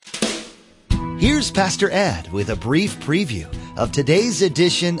Here's Pastor Ed with a brief preview of today's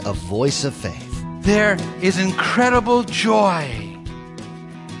edition of Voice of Faith. There is incredible joy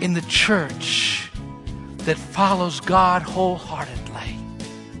in the church that follows God wholeheartedly.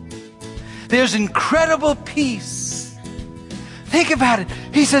 There's incredible peace. Think about it.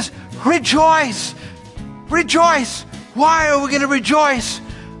 He says, rejoice, rejoice. Why are we going to rejoice?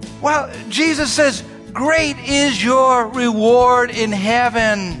 Well, Jesus says, great is your reward in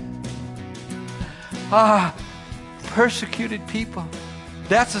heaven. Persecuted people.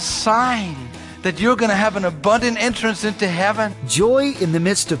 That's a sign that you're going to have an abundant entrance into heaven. Joy in the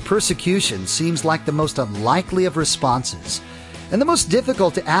midst of persecution seems like the most unlikely of responses and the most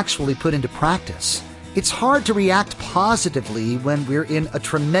difficult to actually put into practice. It's hard to react positively when we're in a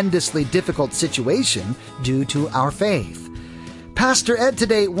tremendously difficult situation due to our faith. Pastor Ed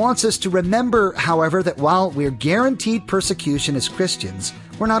today wants us to remember, however, that while we're guaranteed persecution as Christians,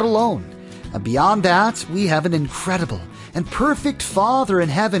 we're not alone. And beyond that, we have an incredible and perfect Father in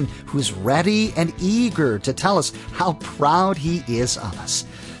heaven who's ready and eager to tell us how proud He is of us.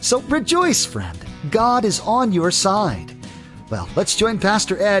 So rejoice, friend. God is on your side. Well, let's join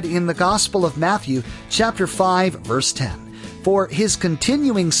Pastor Ed in the Gospel of Matthew, chapter 5, verse 10, for his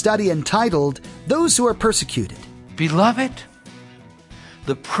continuing study entitled, Those Who Are Persecuted. Beloved,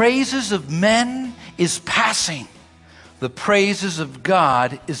 the praises of men is passing. The praises of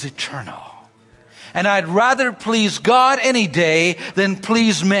God is eternal. And I'd rather please God any day than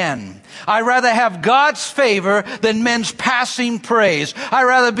please men. I'd rather have God's favor than men's passing praise. I'd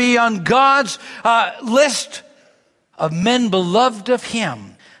rather be on God's list of men beloved of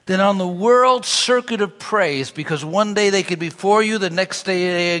Him than on the world circuit of praise, because one day they could be for you, the next day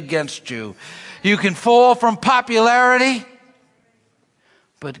they're against you. You can fall from popularity,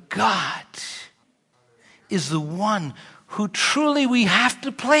 but God is the one who truly we have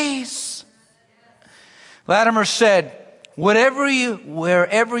to please. Latimer said, wherever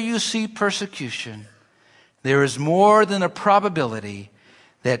you see persecution, there is more than a probability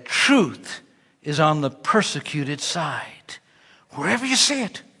that truth is on the persecuted side. Wherever you see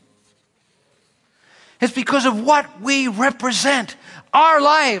it. It's because of what we represent. Our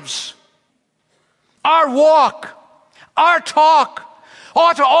lives, our walk, our talk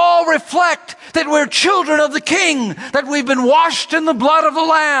ought to all reflect that we're children of the King, that we've been washed in the blood of the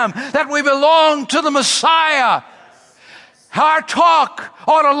Lamb, that we belong to the Messiah. Our talk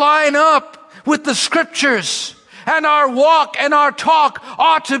ought to line up with the Scriptures, and our walk and our talk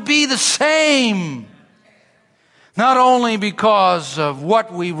ought to be the same. Not only because of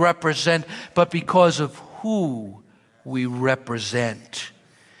what we represent, but because of who we represent.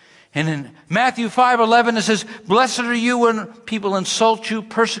 And in Matthew 5:11 it says, blessed are you when people insult you,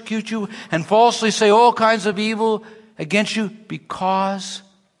 persecute you, and falsely say all kinds of evil against you because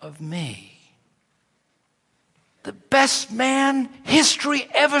of me. The best man history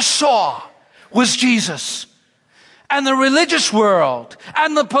ever saw was Jesus. And the religious world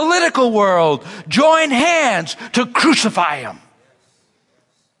and the political world joined hands to crucify Him.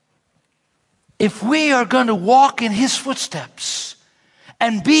 If we are going to walk in His footsteps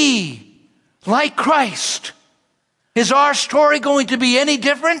and be like Christ, is our story going to be any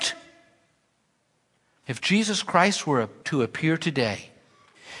different? If Jesus Christ were to appear today,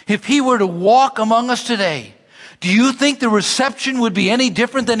 if He were to walk among us today, do you think the reception would be any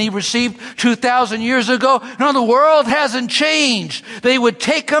different than He received 2,000 years ago? No, the world hasn't changed. They would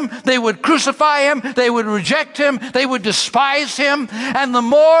take Him, they would crucify Him, they would reject Him, they would despise Him. And the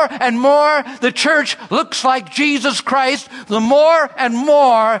more and more the church looks like Jesus Christ, the more and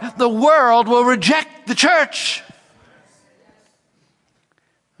more the world will reject the church.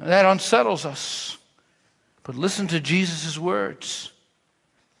 That unsettles us. But listen to Jesus' words.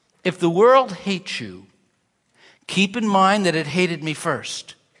 If the world hates you, keep in mind that it hated me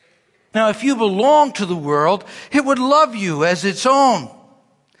first. Now, if you belong to the world, it would love you as its own.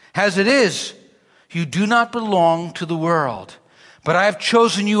 As it is, you do not belong to the world. But I have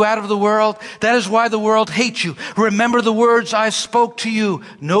chosen you out of the world. That is why the world hates you. Remember the words I spoke to you.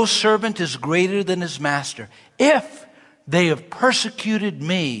 No servant is greater than his master. If they have persecuted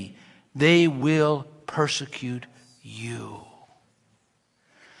me, they will persecute you.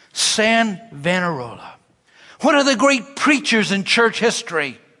 Savonarola, one of the great preachers in church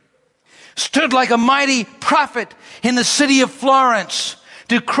history, stood like a mighty prophet in the city of Florence,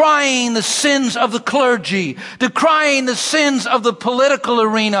 decrying the sins of the clergy, decrying the sins of the political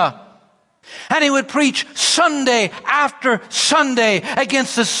arena. And he would preach Sunday after Sunday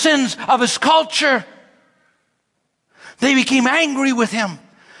against the sins of his culture. They became angry with him.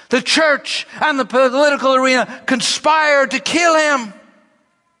 The church and the political arena conspired to kill him.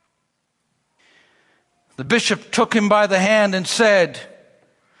 The bishop took him by the hand and said,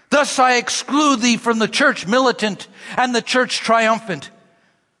 "Thus I exclude thee from the church militant and the church triumphant."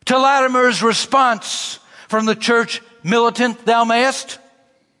 To Latimer's response, "From the church militant thou mayest,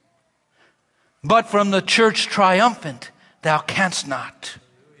 but from the church triumphant thou canst not.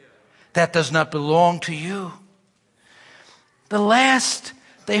 That does not belong to you." The last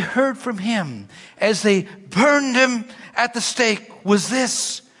they heard from him as they burned him at the stake was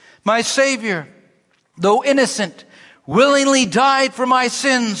this: "My Savior, though innocent, willingly died for my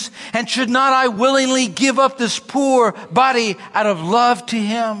sins, and should not I willingly give up this poor body out of love to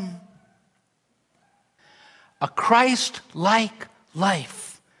him?" A Christ-like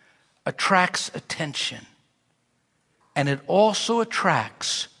life attracts attention, and it also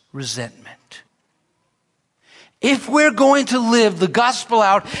attracts resentment. If we're going to live the gospel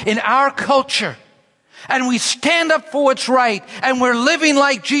out in our culture, and we stand up for what's right, and we're living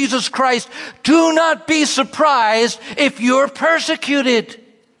like Jesus Christ, do not be surprised if you're persecuted.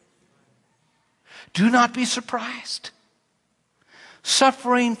 Do not be surprised.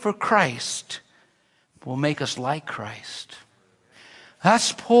 Suffering for Christ will make us like Christ.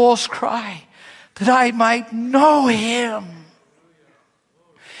 That's Paul's cry, that I might know him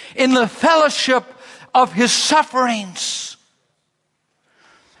in the fellowship of his sufferings.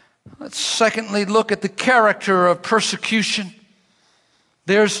 Let's secondly look at the character of persecution.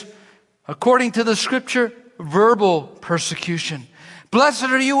 There's, according to the scripture, verbal persecution. Blessed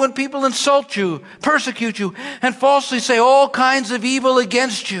are you when people insult you, persecute you, and falsely say all kinds of evil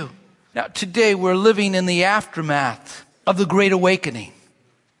against you. Now, today we're living in the aftermath of the Great Awakening.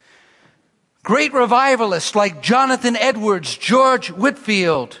 Great revivalists like Jonathan Edwards, George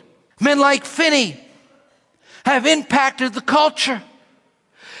Whitefield, men like Finney have impacted the culture.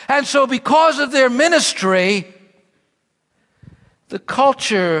 And so because of their ministry, the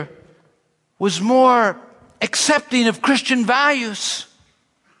culture was more accepting of Christian values.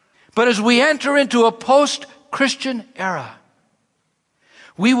 But as we enter into a post-Christian era,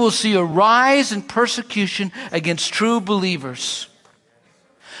 we will see a rise in persecution against true believers.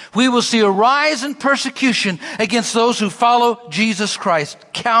 We will see a rise in persecution against those who follow Jesus Christ.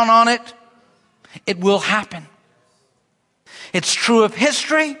 Count on it. It will happen. It's true of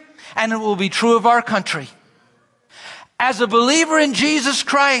history, and it will be true of our country. As a believer in Jesus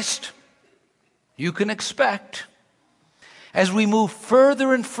Christ, you can expect, as we move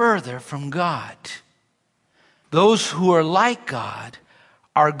further and further from God, those who are like God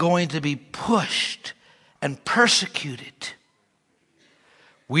are going to be pushed and persecuted.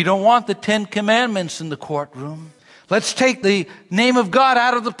 We don't want the 10 Commandments in the courtroom. Let's take the name of God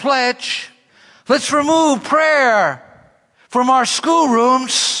out of the pledge. Let's remove prayer from our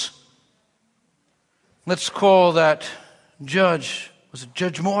schoolrooms. Let's call that judge, was it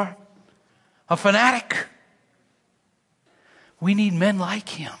Judge Moore, a fanatic. We need men like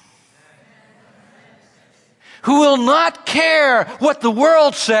him, who will not care what the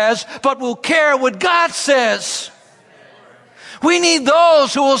world says, but will care what God says. We need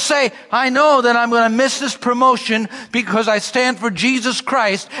those who will say, I know that I'm going to miss this promotion because I stand for Jesus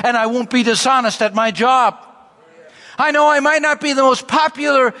Christ and I won't be dishonest at my job. I know I might not be the most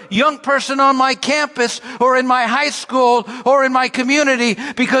popular young person on my campus or in my high school or in my community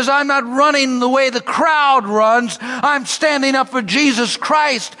because I'm not running the way the crowd runs. I'm standing up for Jesus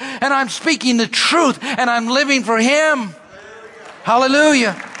Christ and I'm speaking the truth and I'm living for Him.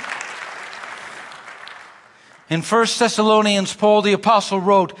 Hallelujah. In 1 Thessalonians, Paul the Apostle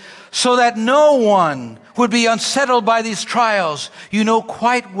wrote, so that no one would be unsettled by these trials, you know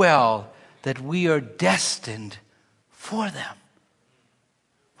quite well that we are destined for them.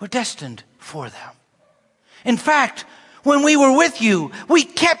 We're destined for them. In fact, when we were with you, we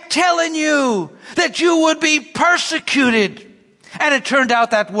kept telling you that you would be persecuted. And it turned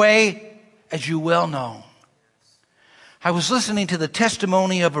out that way, as you well know. I was listening to the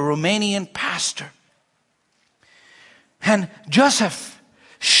testimony of a Romanian pastor. And Joseph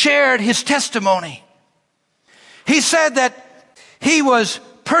shared his testimony. He said that he was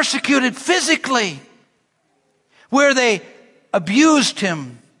persecuted physically, where they abused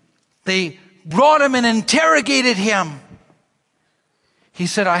him. They brought him and interrogated him. He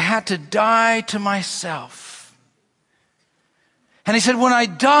said, I had to die to myself. And he said, when I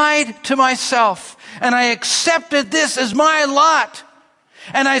died to myself and I accepted this as my lot,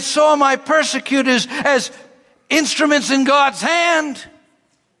 and I saw my persecutors as instruments in God's hand,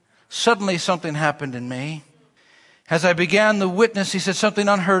 suddenly something happened in me. As I began the witness, he said, something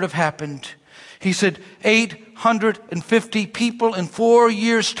unheard of happened. He said 850 people in 4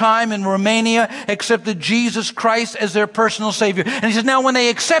 years' time in Romania accepted Jesus Christ as their personal Savior. And he said, now when they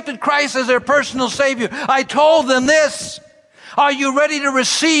accepted Christ as their personal Savior, I told them this: are you ready to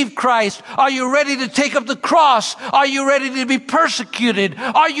receive Christ? Are you ready to take up the cross? Are you ready to be persecuted?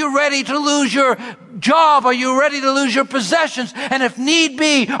 Are you ready to lose your job? Are you ready to lose your possessions? And if need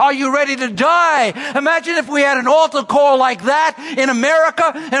be, are you ready to die? Imagine if we had an altar call like that in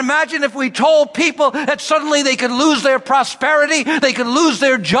America. And imagine if we told people that suddenly they could lose their prosperity, they could lose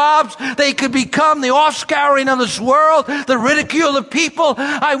their jobs, they could become the offscouring of this world, the ridicule of people.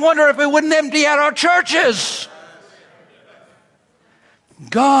 I wonder if it wouldn't empty out our churches.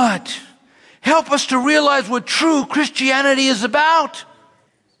 God, help us to realize what true Christianity is about.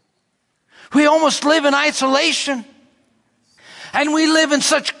 We almost live in isolation, and we live in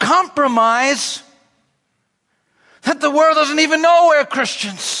such compromise that the world doesn't even know we're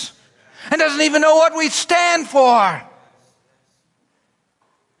Christians and doesn't even know what we stand for.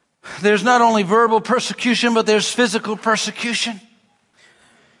 There's not only verbal persecution, but there's physical persecution.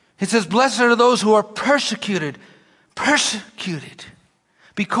 It says, blessed are those who are persecuted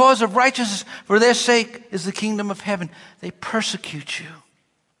because of righteousness, for their sake is the kingdom of heaven. They persecute you.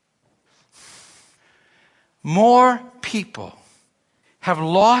 More people have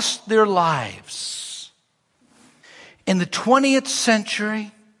lost their lives in the 20th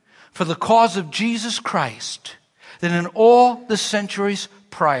century for the cause of Jesus Christ than in all the centuries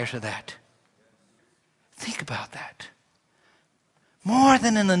prior to that. Think about that. More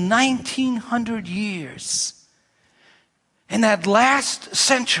than in the 1900 years. In that last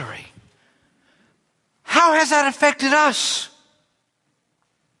century. How has that affected us?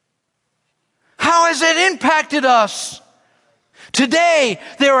 How has it impacted us? Today,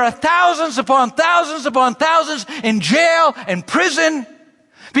 there are thousands upon thousands upon thousands in jail and prison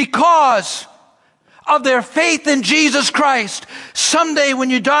because of their faith in Jesus Christ. Someday when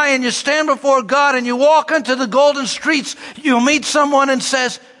you die and you stand before God and you walk into the golden streets, you'll meet someone and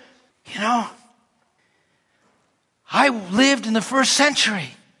says, you know, I lived in the first century,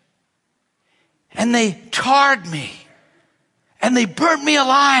 and they tarred me, and they burnt me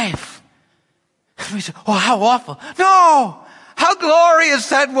alive. And we say, oh, how awful. No, how glorious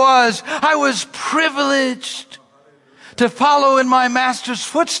that was. I was privileged to follow in my master's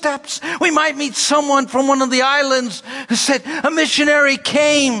footsteps. We might meet someone from one of the islands who said, a missionary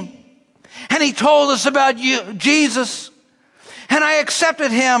came, and he told us about Jesus, and I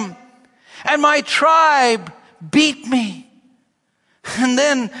accepted him, and my tribe beat me. And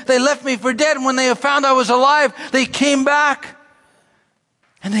then they left me for dead. And when they found I was alive, they came back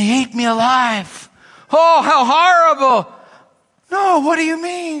and they ate me alive. Oh, how horrible. No, what do you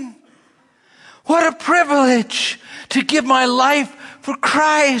mean? What a privilege to give my life for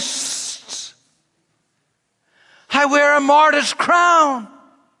Christ. I wear a martyr's crown.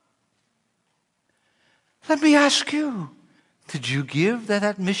 Let me ask you, did you give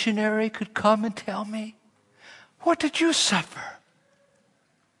that missionary could come and tell me? What did you suffer?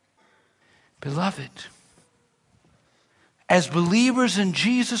 Beloved, as believers in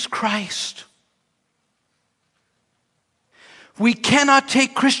Jesus Christ, we cannot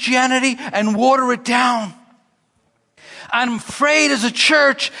take Christianity and water it down. I'm afraid as a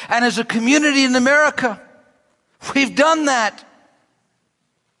church and as a community in America, we've done that.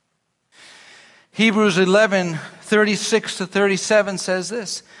 Hebrews 11:36-37 says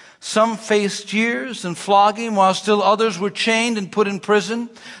this. Some faced jeers and flogging, while still others were chained and put in prison.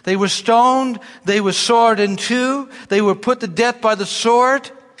 They were stoned. They were sawed in two. They were put to death by the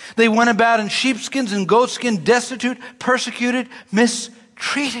sword. They went about in sheepskins and goatskins, destitute, persecuted,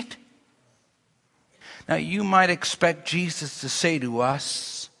 mistreated. Now you might expect Jesus to say to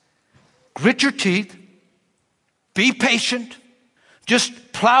us, grit your teeth, be patient,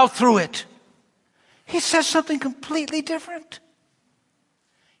 just plow through it. He says something completely different.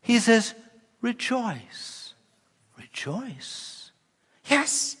 He says, rejoice. Rejoice.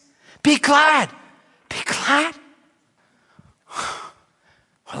 Yes. Be glad. Be glad.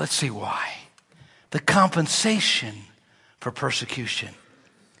 Well, let's see why. The compensation for persecution.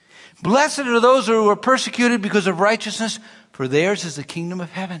 Blessed are those who are persecuted because of righteousness, for theirs is the kingdom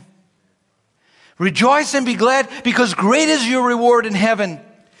of heaven. Rejoice and be glad, because great is your reward in heaven.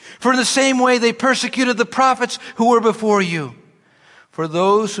 For in the same way they persecuted the prophets who were before you. For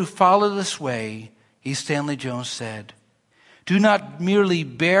those who follow this way, E. Stanley Jones said, do not merely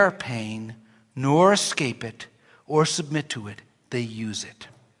bear pain, nor escape it, or submit to it. They use it.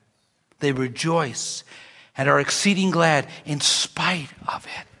 They rejoice and are exceeding glad in spite of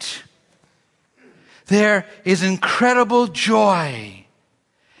it. There is incredible joy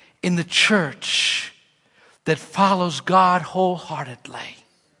in the church that follows God wholeheartedly.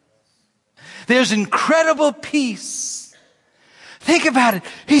 There's incredible peace. Think about it.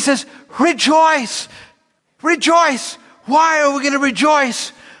 He says, rejoice. Rejoice. Why are we going to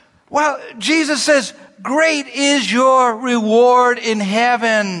rejoice? Well, Jesus says, great is your reward in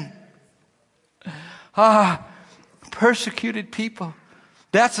heaven. Persecuted people.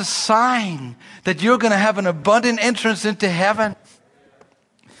 That's a sign that you're going to have an abundant entrance into heaven.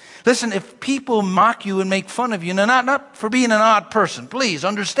 Listen, if people mock you and make fun of you, not for being an odd person, please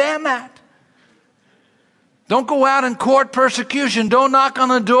understand that. Don't go out and court persecution. Don't knock on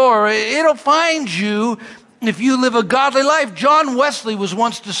the door. It'll find you if you live a godly life. John Wesley was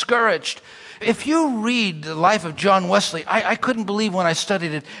once discouraged. If you read the life of John Wesley, I couldn't believe when I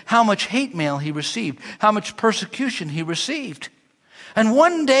studied it how much hate mail he received, how much persecution he received. And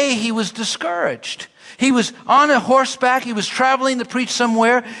one day he was discouraged. He was on a horseback. He was traveling to preach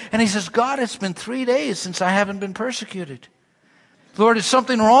somewhere. And he says, God, it's been 3 days since I haven't been persecuted. Lord, is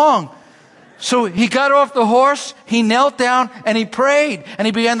something wrong? So he got off the horse, he knelt down, and he prayed. And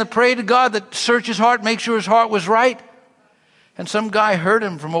he began to pray to God that search his heart, make sure his heart was right. And some guy heard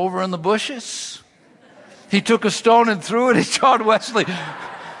him from over in the bushes. He took a stone and threw it at John Wesley.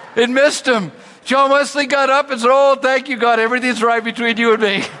 It missed him. John Wesley got up and said, oh, thank you, God. Everything's right between you and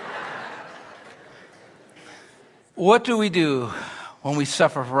me. What do we do when we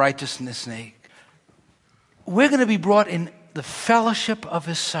suffer for righteousness' sake? We're going to be brought in the fellowship of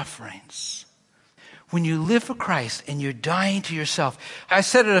his sufferings. When you live for Christ and you're dying to yourself. I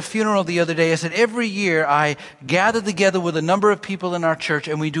said at a funeral the other day, I said, every year I gather together with a number of people in our church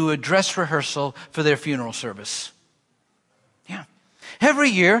and we do a dress rehearsal for their funeral service. Yeah. Every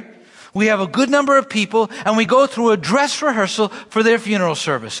year we have a good number of people and we go through a dress rehearsal for their funeral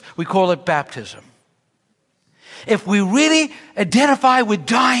service. We call it baptism. If we really identify with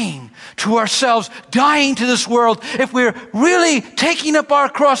dying to ourselves, dying to this world, if we're really taking up our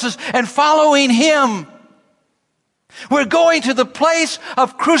crosses and following him, we're going to the place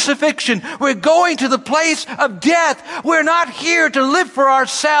of crucifixion. We're going to the place of death. We're not here to live for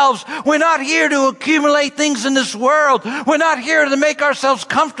ourselves. We're not here to accumulate things in this world. We're not here to make ourselves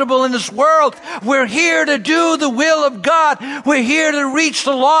comfortable in this world. We're here to do the will of God. We're here to reach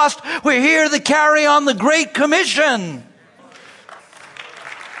the lost. We're here to carry on the Great Commission.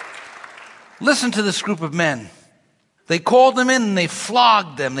 Listen to this group of men. They called them in and they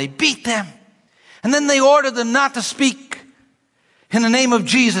flogged them. They beat them. And then they ordered them not to speak in the name of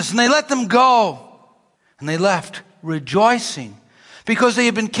Jesus. And they let them go. And they left rejoicing because they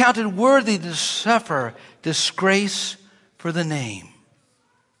had been counted worthy to suffer disgrace for the name.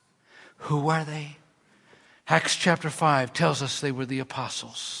 Who are they? Acts chapter 5 tells us they were the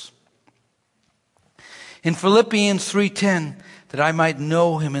apostles. In Philippians 3:10, that I might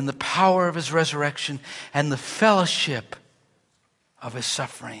know him in the power of his resurrection and the fellowship of his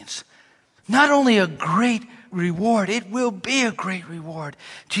sufferings. Not only a great reward, it will be a great reward.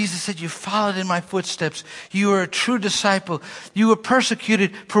 Jesus said, you followed in my footsteps. You are a true disciple. You were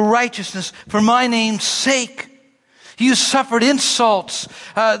persecuted for righteousness, for my name's sake. You suffered insults.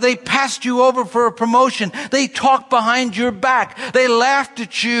 They passed you over for a promotion. They talked behind your back. They laughed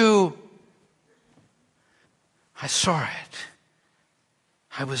at you. I saw it.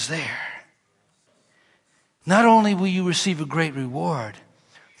 I was there. Not only will you receive a great reward,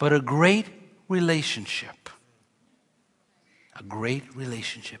 but a great relationship. A great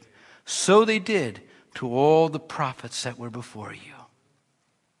relationship. So they did to all the prophets that were before you.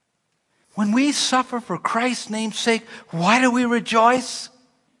 When we suffer for Christ's name's sake, why do we rejoice?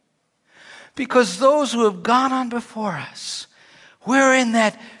 Because those who have gone on before us, we're in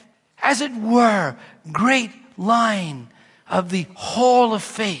that, as it were, great line of the hall of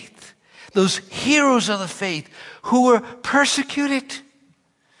faith. Those heroes of the faith who were persecuted.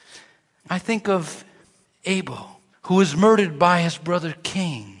 I think of Abel, who was murdered by his brother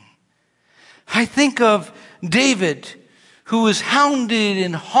Cain. I think of David, who was hounded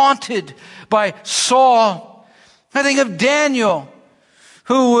and haunted by Saul. I think of Daniel,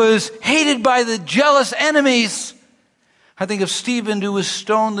 who was hated by the jealous enemies. I think of Stephen, who was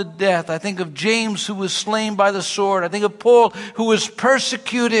stoned to death. I think of James, who was slain by the sword. I think of Paul, who was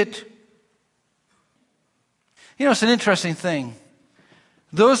persecuted. You know, it's an interesting thing.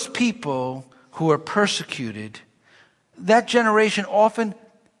 Those people who are persecuted, that generation often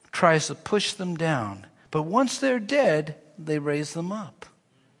tries to push them down. But once they're dead, they raise them up.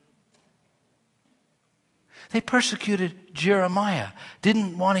 They persecuted Jeremiah,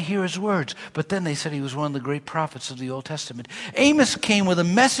 didn't want to hear his words, but then they said he was one of the great prophets of the Old Testament. Amos came with a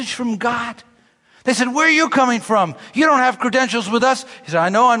message from God They said, where are you coming from? You don't have credentials with us. He said, I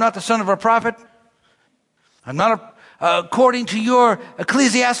know I'm not the son of a prophet. I'm not according to your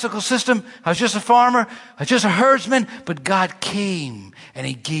ecclesiastical system. I was just a farmer. I was just a herdsman. But God came and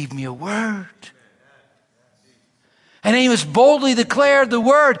he gave me a word. And Amos boldly declared the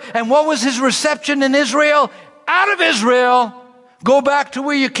word. And what was his reception in Israel? Out of Israel, go back to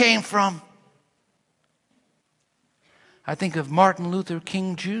where you came from. I think of Martin Luther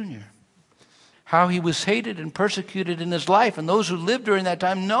King Jr., how he was hated and persecuted in his life. And those who lived during that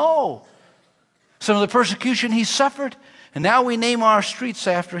time know some of the persecution he suffered. And now we name our streets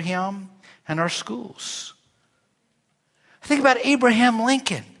after him and our schools. Think about Abraham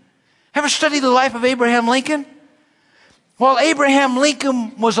Lincoln. Ever studied the life of Abraham Lincoln? While Abraham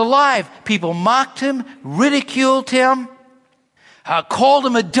Lincoln was alive, people mocked him, ridiculed him, called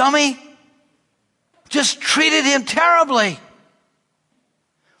him a dummy, just treated him terribly.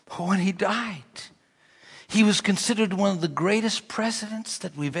 But when he died, he was considered one of the greatest presidents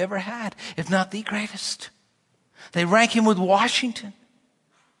that we've ever had, if not the greatest. They rank him with Washington.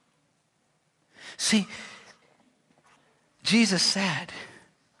 See, Jesus said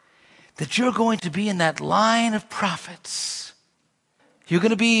that you're going to be in that line of prophets. You're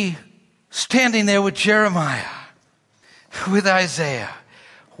going to be standing there with Jeremiah, with Isaiah,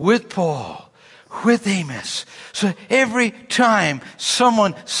 with Paul, with Amos. So every time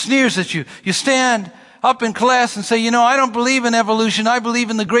someone sneers at you, you stand up in class and say, you know, I don't believe in evolution. I believe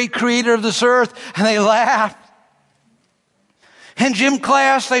in the great creator of this earth. And they laugh. In gym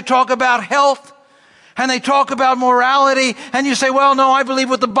class, they talk about health and they talk about morality. And you say, well, no, I believe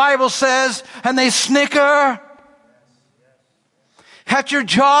what the Bible says. And they snicker. At your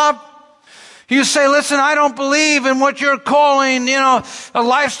job, you say, listen, I don't believe in what you're calling, a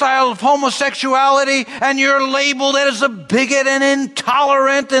lifestyle of homosexuality, and you're labeled as a bigot and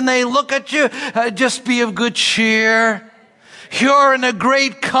intolerant, and they look at you, just be of good cheer. You're in a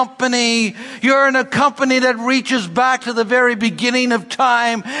great company. You're in a company that reaches back to the very beginning of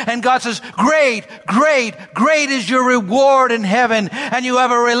time. And God says, great, great, great is your reward in heaven. And you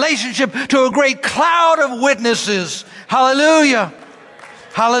have a relationship to a great cloud of witnesses. Hallelujah.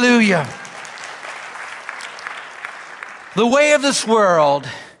 Hallelujah. The way of this world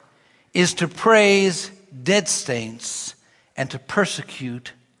is to praise dead saints and to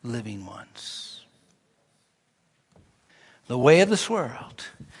persecute living ones. The way of this world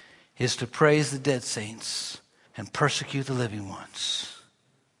is to praise the dead saints and persecute the living ones.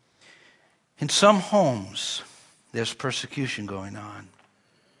 In some homes, there's persecution going on.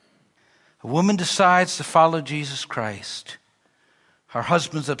 A woman decides to follow Jesus Christ. Her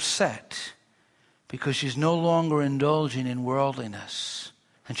husband's upset because she's no longer indulging in worldliness,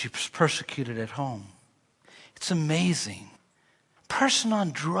 and she's persecuted at home. It's amazing. A person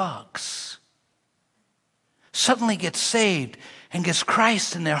on drugs suddenly gets saved and gets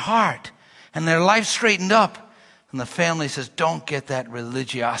Christ in their heart, and their life straightened up, and the family says, don't get that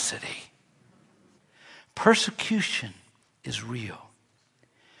religiosity. Persecution is real.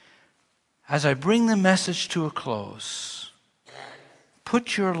 As I bring the message to a close,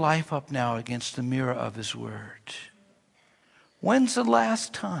 put your life up now against the mirror of His Word. When's the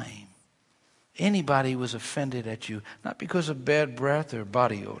last time anybody was offended at you? Not because of bad breath or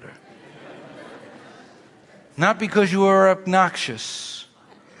body odor. Not because you were obnoxious.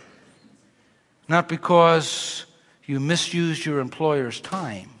 Not because you misused your employer's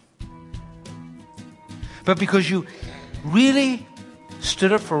time. But because you really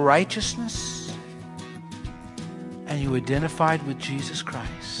stood up for righteousness and you identified with Jesus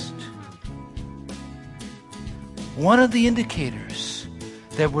Christ. One of the indicators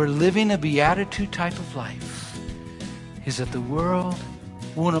that we're living a beatitude type of life is that the world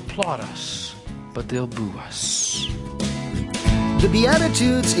won't applaud us, but they'll boo us. The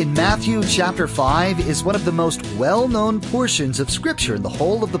Beatitudes in Matthew chapter 5 is one of the most well-known portions of Scripture in the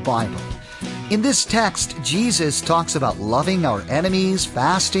whole of the Bible. In this text, Jesus talks about loving our enemies,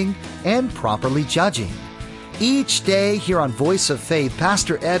 fasting, and properly judging. Each day here on Voice of Faith,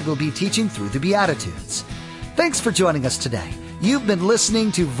 Pastor Ed will be teaching through the Beatitudes. Thanks for joining us today. You've been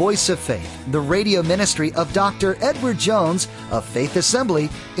listening to Voice of Faith, the radio ministry of Dr. Edward Jones of Faith Assembly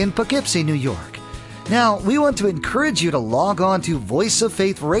in Poughkeepsie, New York. Now, we want to encourage you to log on to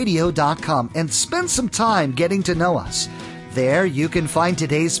voiceoffaithradio.com and spend some time getting to know us. There you can find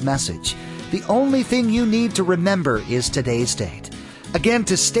today's message. The only thing you need to remember is today's date. Again,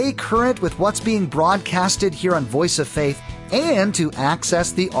 to stay current with what's being broadcasted here on Voice of Faith and to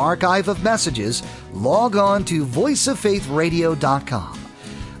access the archive of messages, log on to voiceoffaithradio.com.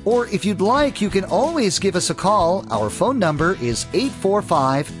 Or if you'd like, you can always give us a call. Our phone number is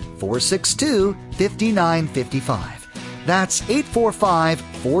 845 845-462-5955. That's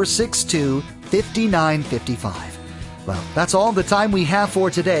 845-462-5955. Well, that's all the time we have for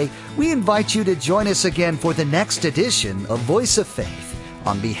today. We invite you to join us again for the next edition of Voice of Faith.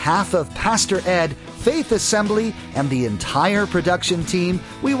 On behalf of Pastor Ed, Faith Assembly, and the entire production team,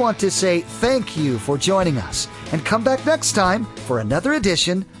 we want to say thank you for joining us. And come back next time for another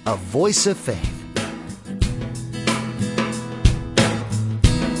edition of Voice of Faith.